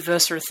most of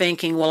us are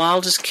thinking, well,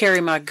 I'll just carry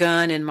my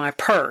gun in my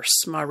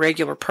purse, my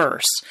regular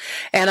purse.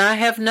 And I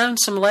have known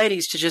some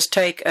ladies to just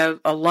take a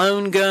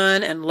lone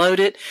gun and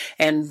load it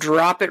and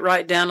drop it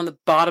right down on the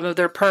bottom of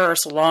their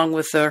purse along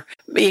with their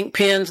ink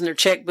pens and their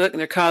checkbook and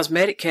their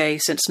cosmetic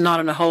case. It's not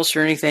in a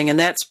holster or anything. And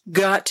that's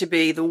got to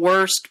be the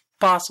worst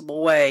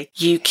possible way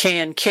you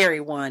can carry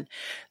one.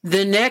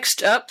 The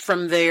next up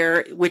from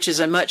there, which is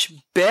a much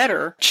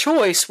better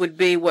choice, would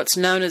be what's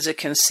known as a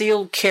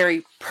concealed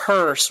carry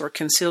purse or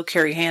concealed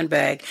carry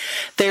handbag.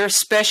 They're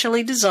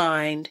specially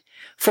designed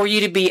for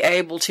you to be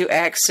able to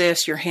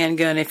access your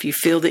handgun if you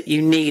feel that you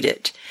need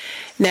it.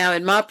 Now,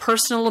 in my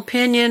personal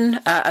opinion,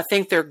 I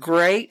think they're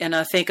great, and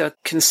I think a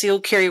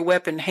concealed carry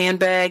weapon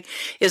handbag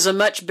is a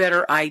much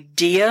better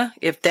idea.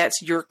 If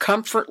that's your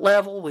comfort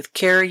level with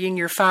carrying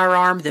your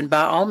firearm, then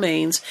by all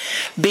means,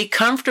 be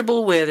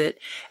comfortable with it,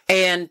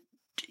 and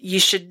you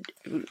should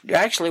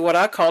actually what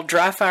I call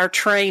dry fire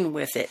train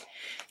with it.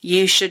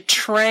 You should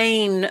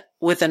train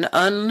with an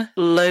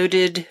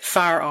unloaded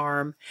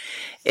firearm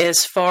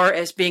as far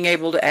as being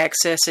able to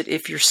access it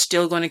if you're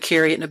still going to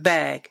carry it in a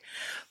bag.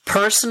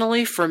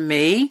 Personally, for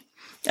me,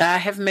 I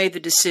have made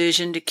the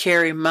decision to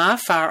carry my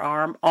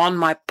firearm on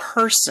my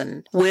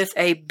person with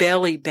a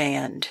belly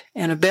band.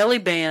 And a belly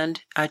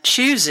band, I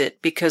choose it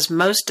because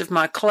most of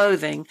my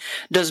clothing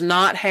does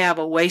not have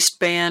a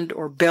waistband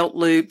or belt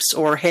loops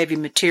or heavy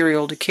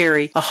material to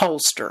carry a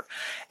holster.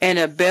 And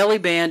a belly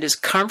band is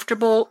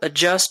comfortable,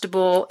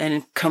 adjustable,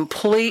 and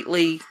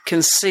completely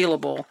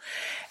concealable.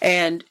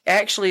 And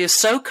actually is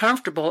so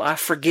comfortable, I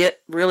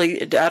forget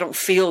really, I don't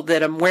feel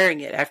that I'm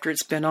wearing it after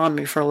it's been on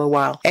me for a little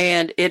while.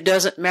 And it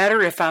doesn't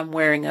matter if I'm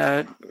wearing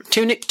a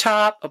tunic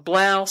top, a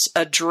blouse,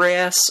 a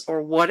dress,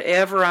 or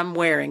whatever I'm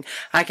wearing.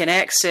 I can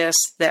access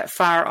that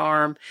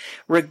firearm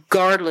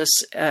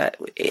regardless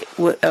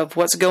of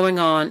what's going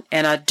on,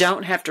 and I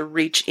don't have to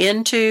reach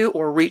into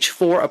or reach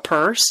for a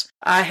purse.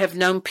 I have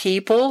known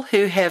people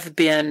who have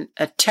been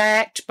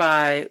attacked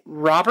by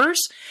robbers,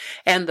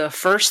 and the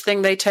first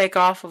thing they take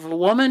off of a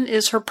woman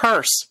is her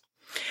purse.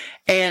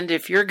 And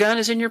if your gun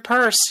is in your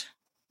purse,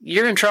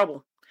 you're in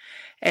trouble.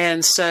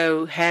 And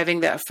so having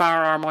that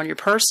firearm on your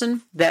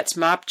person, that's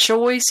my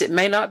choice. It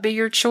may not be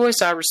your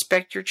choice. I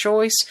respect your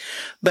choice.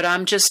 But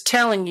I'm just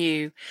telling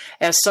you,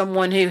 as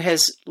someone who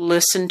has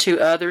listened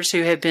to others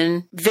who have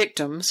been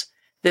victims,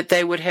 that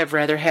they would have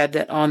rather had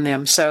that on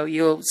them. So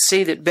you'll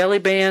see that belly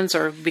bands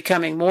are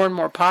becoming more and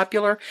more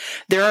popular.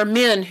 There are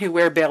men who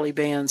wear belly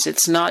bands.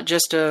 It's not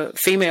just a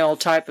female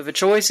type of a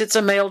choice, it's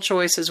a male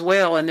choice as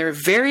well. And they're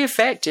very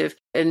effective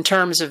in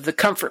terms of the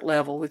comfort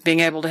level with being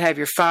able to have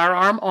your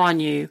firearm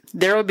on you.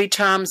 There would be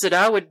times that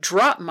I would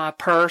drop my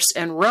purse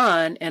and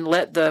run and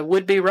let the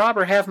would-be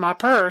robber have my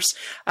purse.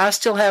 I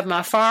still have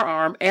my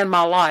firearm and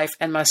my life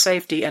and my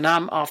safety, and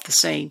I'm off the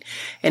scene.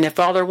 And if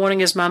all they're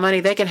wanting is my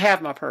money, they can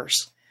have my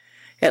purse.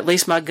 At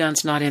least my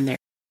gun's not in there.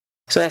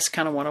 So that's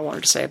kind of what I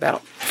wanted to say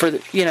about,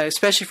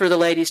 especially for the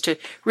ladies to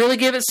really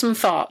give it some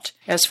thought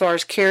as far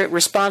as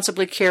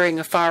responsibly carrying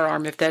a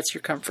firearm if that's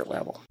your comfort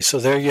level. So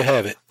there you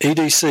have it.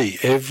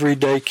 EDC,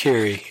 everyday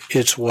carry.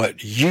 It's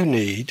what you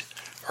need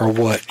or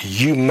what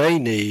you may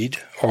need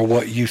or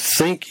what you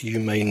think you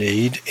may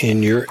need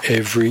in your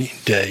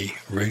everyday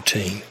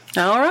routine.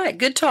 All right.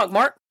 Good talk,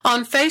 Mark.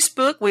 On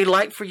Facebook, we'd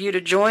like for you to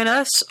join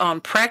us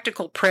on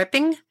Practical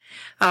Prepping.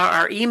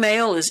 Our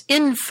email is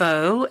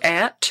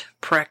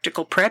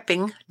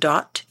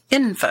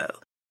info@practicalprepping.info.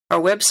 Our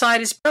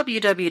website is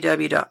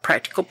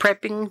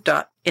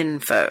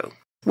www.practicalprepping.info.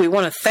 We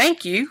want to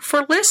thank you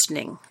for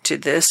listening to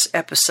this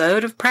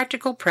episode of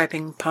Practical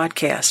Prepping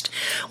Podcast.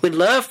 We'd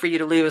love for you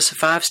to leave us a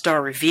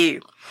 5-star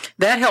review.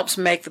 That helps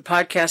make the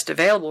podcast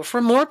available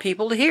for more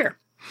people to hear.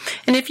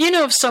 And if you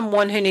know of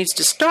someone who needs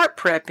to start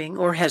prepping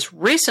or has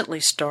recently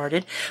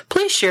started,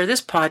 please share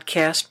this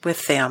podcast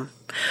with them.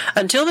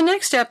 Until the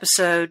next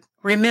episode,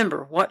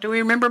 remember, what do we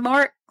remember,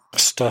 Mark?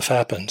 Stuff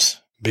happens.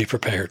 Be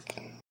prepared.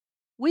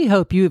 We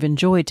hope you have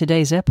enjoyed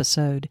today's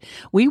episode.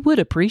 We would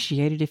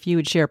appreciate it if you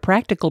would share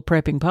Practical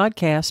Prepping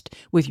Podcast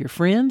with your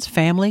friends,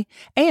 family,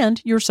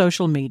 and your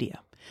social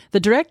media.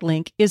 The direct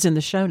link is in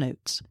the show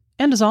notes.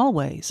 And as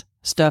always,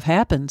 stuff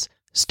happens.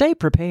 Stay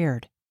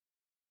prepared.